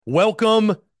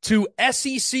Welcome to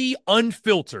SEC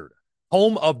Unfiltered,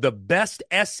 home of the best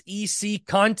SEC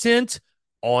content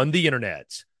on the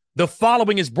internet. The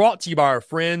following is brought to you by our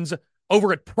friends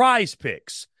over at Prize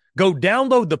Picks. Go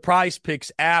download the Prize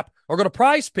Picks app or go to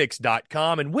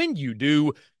prizepicks.com, and when you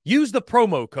do, use the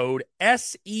promo code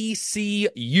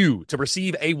SECU to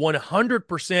receive a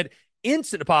 100%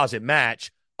 instant deposit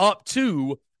match up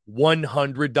to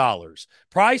 $100.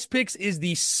 Prize Picks is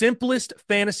the simplest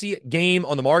fantasy game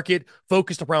on the market,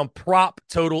 focused around prop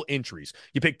total entries.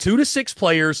 You pick 2 to 6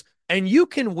 players, and you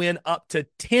can win up to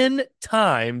 10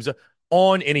 times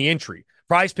on any entry.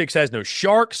 Prize Picks has no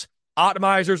sharks,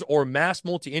 optimizers, or mass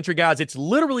multi-entry guides. It's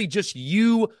literally just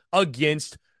you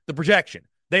against the projection.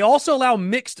 They also allow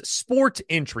mixed sport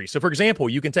entry. So, for example,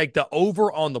 you can take the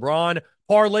over on LeBron,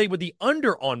 parlay with the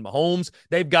under on Mahomes.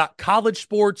 They've got college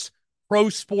sports, pro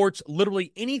sports,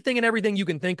 literally anything and everything you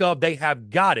can think of, they have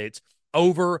got it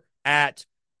over at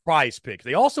Prize Picks.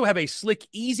 They also have a slick,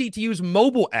 easy-to-use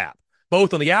mobile app,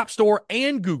 both on the App Store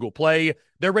and Google Play.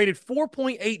 They're rated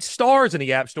 4.8 stars in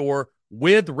the App Store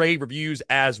with rave reviews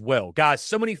as well. Guys,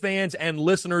 so many fans and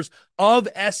listeners of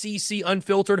SEC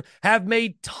Unfiltered have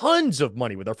made tons of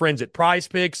money with our friends at Prize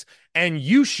Picks, and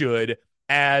you should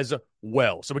as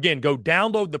well. So again, go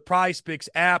download the Prize Picks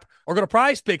app or go to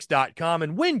prizepicks.com,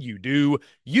 and when you do,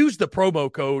 use the promo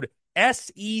code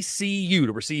SECU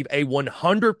to receive a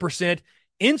 100%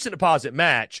 instant deposit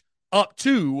match up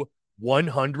to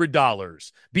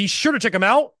 $100. Be sure to check them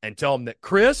out and tell them that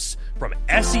Chris from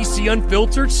SEC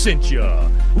Unfiltered sent you.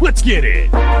 Let's get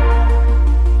it.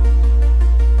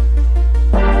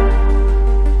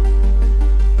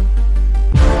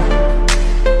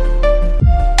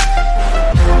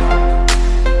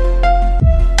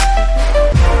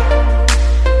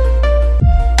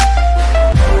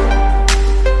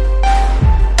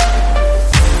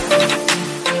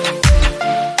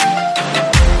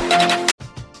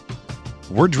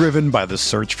 We're driven by the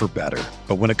search for better.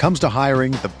 But when it comes to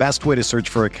hiring, the best way to search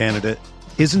for a candidate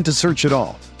isn't to search at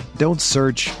all. Don't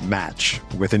search, match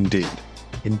with Indeed.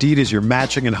 Indeed is your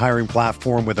matching and hiring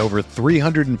platform with over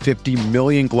 350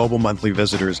 million global monthly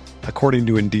visitors, according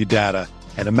to Indeed data,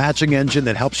 and a matching engine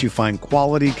that helps you find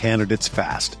quality candidates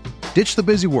fast. Ditch the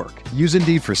busy work. Use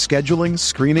Indeed for scheduling,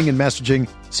 screening, and messaging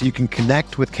so you can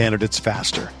connect with candidates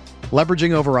faster.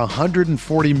 Leveraging over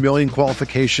 140 million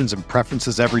qualifications and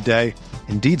preferences every day,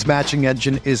 Indeed's matching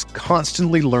engine is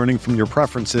constantly learning from your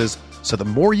preferences, so the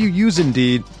more you use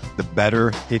Indeed, the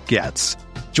better it gets.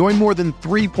 Join more than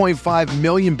 3.5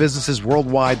 million businesses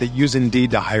worldwide that use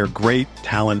Indeed to hire great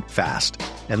talent fast.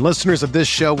 And listeners of this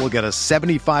show will get a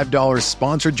 $75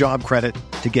 sponsored job credit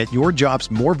to get your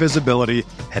jobs more visibility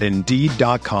at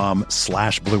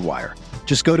Indeed.com/Blue Wire.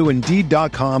 Just go to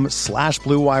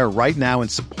Indeed.com/Blue Wire right now and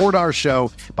support our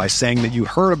show by saying that you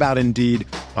heard about Indeed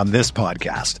on this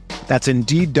podcast. That's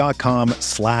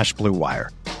Indeed.com/Blue Wire.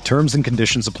 Terms and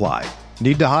conditions apply.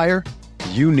 Need to hire?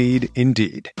 You need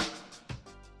Indeed.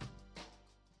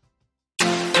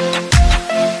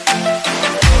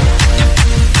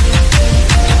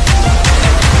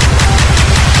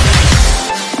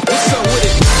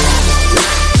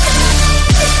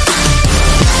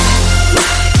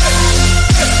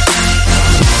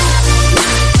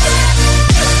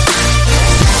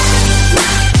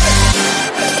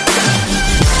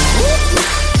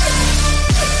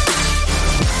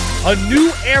 A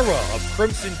new era of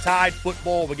Crimson Tide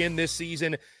football begin this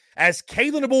season as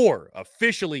Kalen DeBoer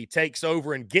officially takes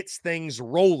over and gets things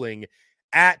rolling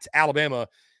at Alabama.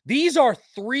 These are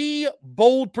 3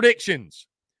 bold predictions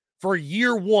for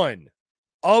year 1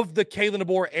 of the Kalen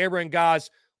DeBoer era. And guys,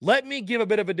 let me give a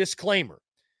bit of a disclaimer.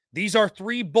 These are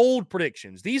 3 bold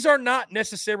predictions. These are not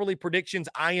necessarily predictions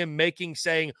I am making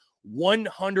saying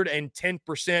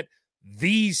 110%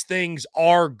 these things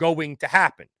are going to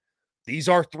happen. These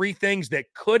are 3 things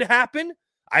that could happen.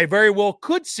 I very well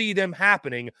could see them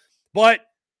happening, but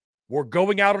we're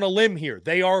going out on a limb here.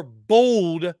 They are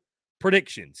bold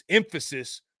predictions.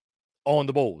 Emphasis on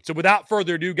the bold. So without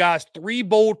further ado, guys, 3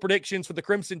 bold predictions for the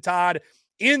Crimson Tide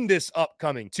in this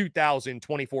upcoming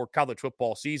 2024 college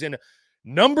football season.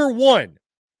 Number 1,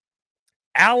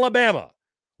 Alabama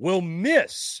will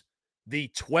miss the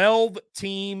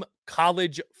 12-team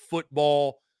college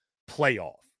football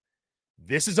playoff.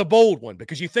 This is a bold one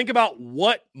because you think about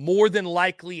what more than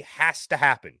likely has to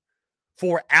happen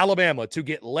for Alabama to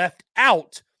get left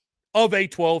out of a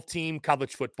 12-team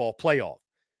college football playoff.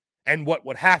 And what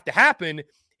would have to happen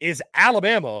is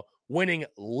Alabama winning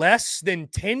less than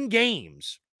 10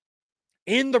 games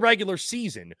in the regular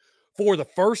season for the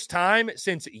first time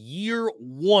since year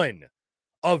 1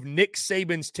 of Nick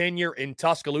Saban's tenure in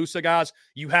Tuscaloosa, guys,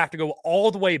 you have to go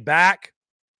all the way back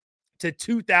to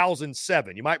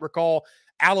 2007. You might recall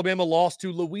Alabama lost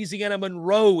to Louisiana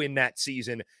Monroe in that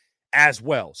season as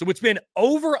well. So it's been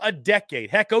over a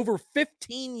decade, heck, over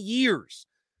 15 years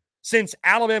since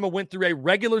Alabama went through a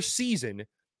regular season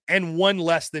and won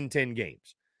less than 10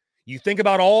 games. You think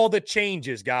about all the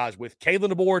changes, guys, with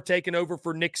Kalen DeBoer taking over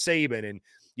for Nick Saban and,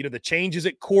 the changes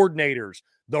at coordinators,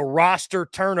 the roster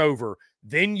turnover.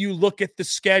 Then you look at the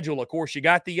schedule. Of course, you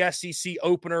got the SEC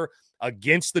opener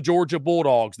against the Georgia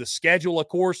Bulldogs. The schedule, of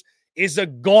course, is a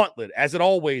gauntlet, as it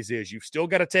always is. You've still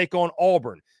got to take on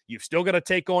Auburn. You've still got to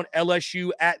take on LSU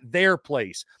at their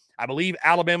place. I believe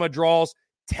Alabama draws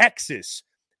Texas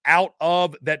out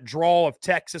of that draw of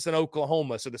Texas and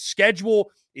Oklahoma. So the schedule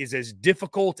is as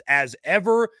difficult as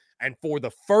ever. And for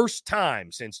the first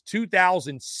time since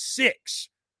 2006,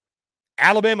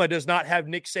 Alabama does not have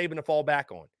Nick Saban to fall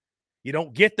back on. You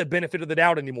don't get the benefit of the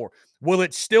doubt anymore. Will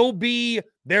it still be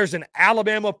there's an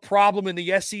Alabama problem in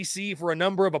the SEC for a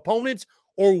number of opponents,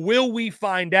 or will we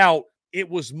find out it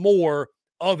was more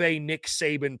of a Nick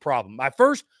Saban problem? My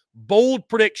first bold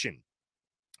prediction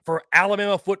for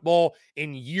Alabama football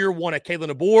in year one of Kalen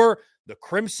DeBoer, the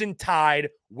Crimson Tide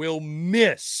will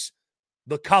miss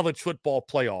the college football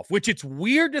playoff, which it's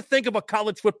weird to think of a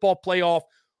college football playoff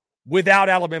without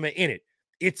Alabama in it.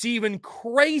 It's even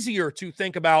crazier to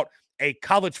think about a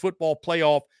college football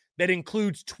playoff that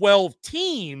includes 12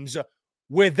 teams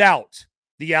without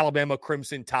the Alabama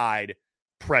Crimson Tide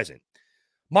present.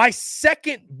 My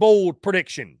second bold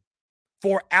prediction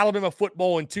for Alabama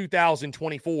football in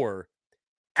 2024,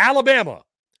 Alabama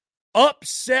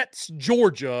upsets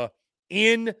Georgia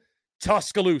in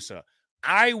Tuscaloosa.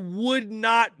 I would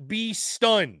not be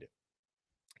stunned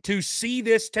to see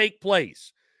this take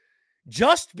place.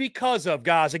 Just because of,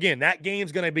 guys, again, that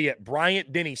game's going to be at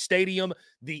Bryant-Denny Stadium,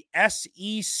 the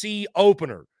SEC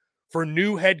opener for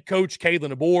new head coach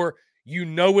Kalen DeBoer. You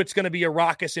know it's going to be a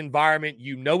raucous environment.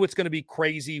 You know it's going to be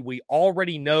crazy. We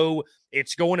already know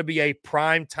it's going to be a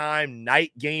primetime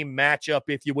night game matchup,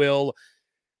 if you will.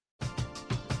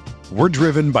 We're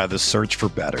driven by the search for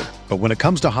better. But when it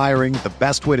comes to hiring, the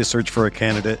best way to search for a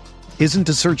candidate isn't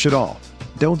to search at all.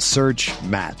 Don't search,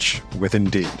 match with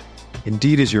Indeed.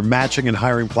 Indeed is your matching and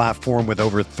hiring platform with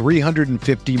over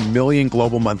 350 million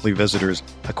global monthly visitors,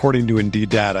 according to Indeed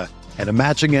data, and a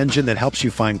matching engine that helps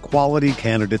you find quality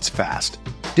candidates fast.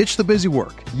 Ditch the busy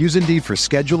work. Use Indeed for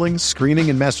scheduling, screening,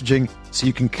 and messaging so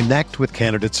you can connect with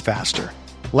candidates faster.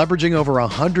 Leveraging over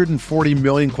 140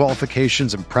 million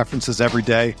qualifications and preferences every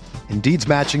day, Indeed's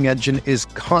matching engine is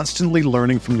constantly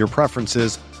learning from your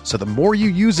preferences, so the more you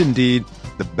use Indeed,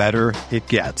 the better it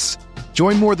gets.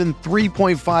 Join more than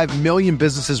 3.5 million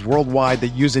businesses worldwide that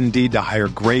use Indeed to hire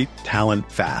great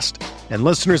talent fast. And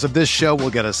listeners of this show will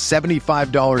get a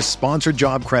 $75 sponsored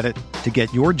job credit to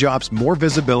get your jobs more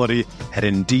visibility at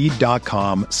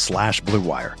Indeed.com/Blue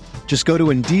Wire. Just go to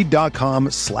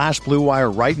Indeed.com/Blue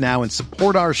Wire right now and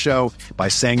support our show by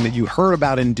saying that you heard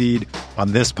about Indeed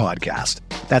on this podcast.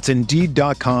 That's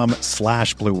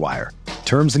Indeed.com/Blue Wire.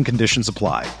 Terms and conditions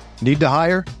apply. Need to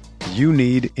hire? You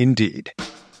need Indeed.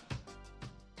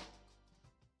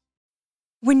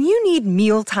 When you need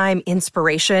mealtime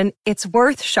inspiration, it's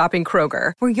worth shopping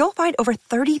Kroger, where you'll find over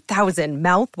 30,000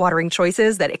 mouth-watering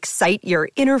choices that excite your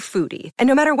inner foodie. And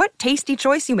no matter what tasty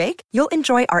choice you make, you'll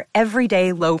enjoy our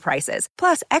everyday low prices,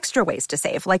 plus extra ways to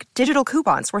save, like digital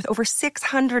coupons worth over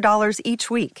 $600 each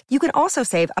week. You can also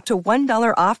save up to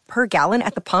 $1 off per gallon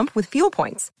at the pump with fuel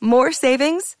points. More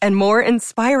savings and more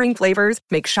inspiring flavors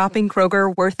make shopping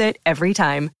Kroger worth it every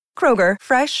time. Kroger,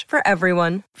 fresh for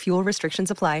everyone. Fuel restrictions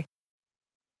apply.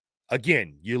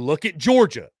 Again, you look at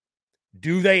Georgia.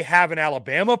 Do they have an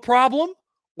Alabama problem,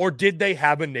 or did they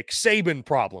have a Nick Saban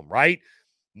problem, right?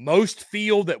 Most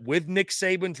feel that with Nick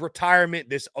Saban's retirement,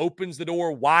 this opens the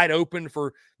door wide open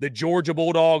for the Georgia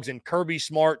Bulldogs and Kirby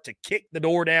Smart to kick the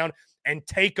door down and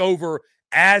take over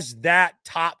as that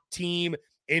top team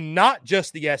in not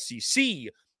just the SEC,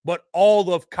 but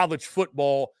all of college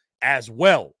football as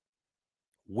well.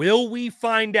 Will we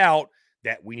find out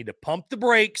that we need to pump the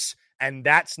brakes? And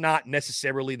that's not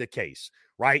necessarily the case,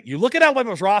 right? You look at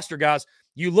Alabama's roster, guys.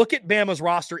 You look at Bama's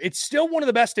roster. It's still one of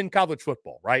the best in college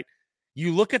football, right?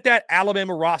 You look at that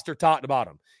Alabama roster top to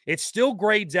bottom. It still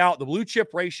grades out the blue chip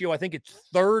ratio. I think it's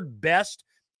third best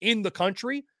in the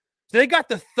country. So they got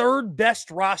the third best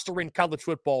roster in college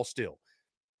football still.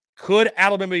 Could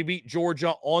Alabama beat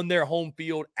Georgia on their home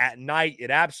field at night? It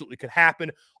absolutely could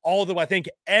happen. Although I think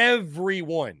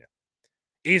everyone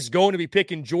is going to be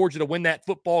picking Georgia to win that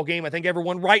football game. I think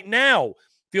everyone right now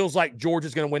feels like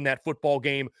Georgia's going to win that football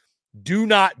game Do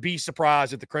not be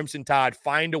surprised if the Crimson Tide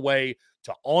find a way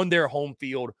to, on their home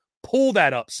field, pull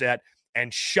that upset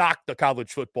and shock the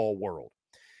college football world.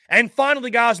 And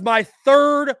finally, guys, my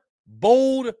third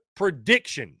bold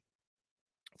prediction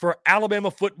for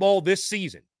Alabama football this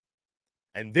season,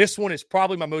 and this one is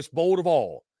probably my most bold of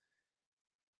all.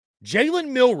 Jalen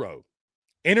Milroe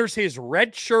enters his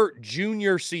redshirt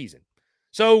junior season.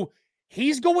 So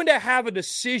he's going to have a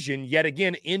decision yet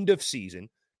again, end of season.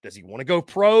 Does he want to go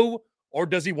pro or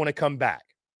does he want to come back?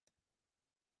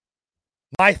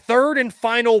 My third and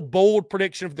final bold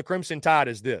prediction for the Crimson Tide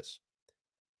is this.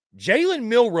 Jalen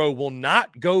Milroe will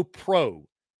not go pro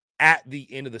at the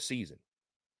end of the season.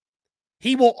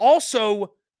 He will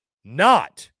also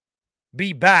not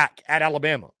be back at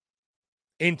Alabama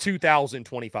in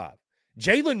 2025.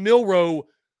 Jalen Milroe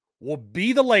will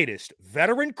be the latest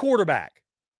veteran quarterback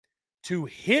to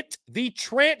hit the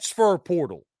transfer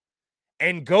portal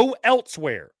and go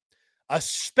elsewhere,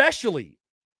 especially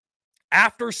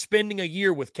after spending a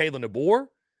year with Kalen DeBoer,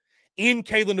 in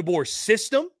Kalen DeBoer's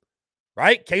system,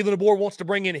 right? Kalen DeBoer wants to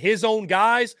bring in his own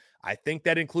guys. I think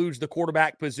that includes the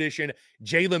quarterback position.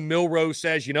 Jalen Milroe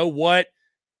says, you know what?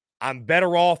 I'm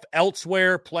better off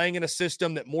elsewhere, playing in a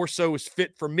system that more so is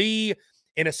fit for me,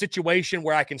 in a situation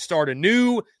where I can start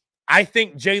anew. I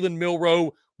think Jalen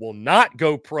Milroe will not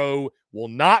go pro, will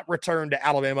not return to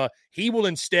Alabama. He will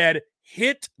instead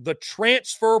hit the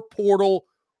transfer portal,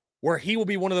 where he will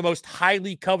be one of the most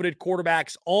highly coveted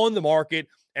quarterbacks on the market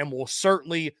and will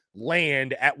certainly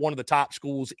land at one of the top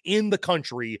schools in the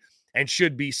country and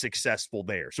should be successful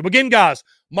there. So again, guys,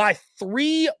 my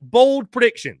three bold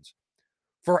predictions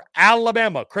for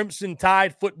Alabama Crimson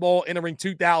Tide football entering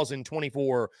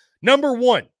 2024. Number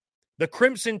one, the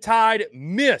Crimson Tide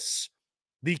miss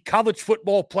the college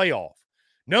football playoff.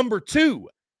 Number two,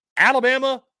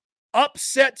 Alabama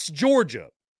upsets Georgia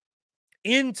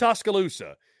in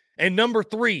Tuscaloosa. And number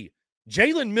three,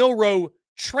 Jalen Milroe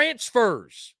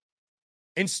transfers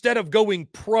instead of going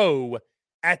pro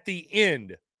at the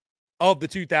end of the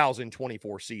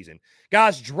 2024 season.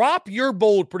 Guys, drop your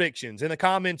bold predictions in the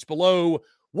comments below.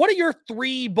 What are your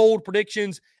three bold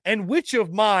predictions, and which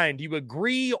of mine do you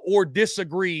agree or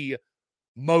disagree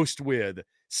most with?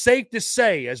 Safe to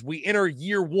say, as we enter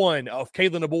year one of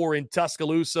Kalen DeBoer in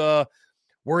Tuscaloosa,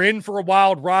 we're in for a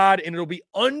wild ride, and it'll be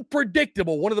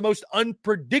unpredictable, one of the most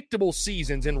unpredictable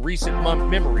seasons in recent month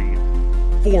memory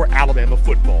for Alabama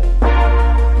football.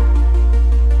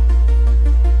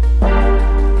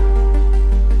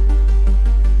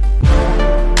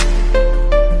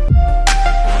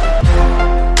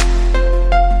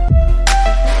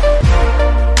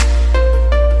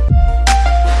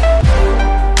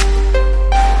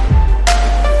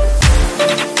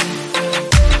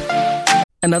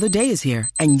 Another day is here,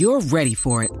 and you're ready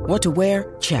for it. What to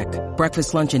wear? Check.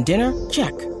 Breakfast, lunch, and dinner?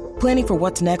 Check. Planning for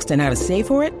what's next and how to save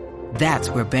for it?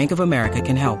 That's where Bank of America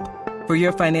can help. For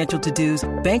your financial to-dos,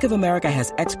 Bank of America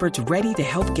has experts ready to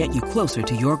help get you closer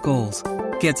to your goals.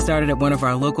 Get started at one of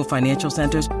our local financial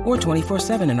centers or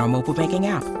 24/7 in our mobile banking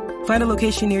app. Find a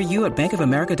location near you at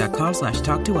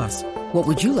bankofamerica.com/talktous. What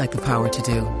would you like the power to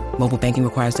do? Mobile banking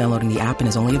requires downloading the app and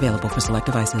is only available for select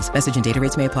devices. Message and data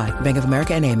rates may apply. Bank of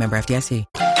America NA, member FDIC.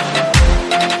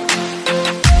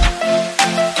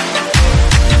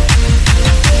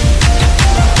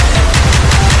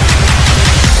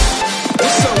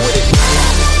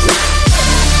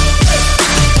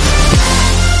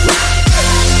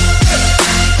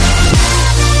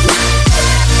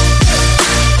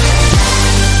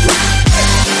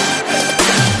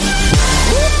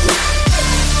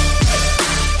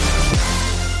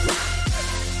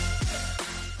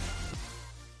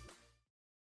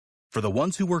 For the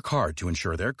ones who work hard to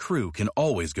ensure their crew can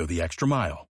always go the extra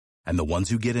mile, and the ones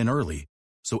who get in early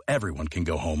so everyone can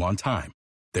go home on time,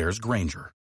 there's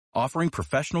Grainger, offering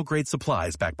professional-grade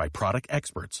supplies backed by product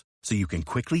experts so you can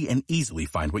quickly and easily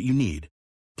find what you need.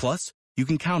 Plus, you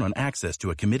can count on access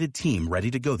to a committed team ready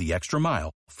to go the extra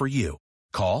mile for you.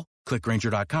 Call, click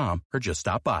Grainger.com, or just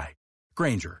stop by.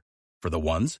 Grainger, for the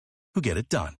ones who get it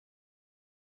done.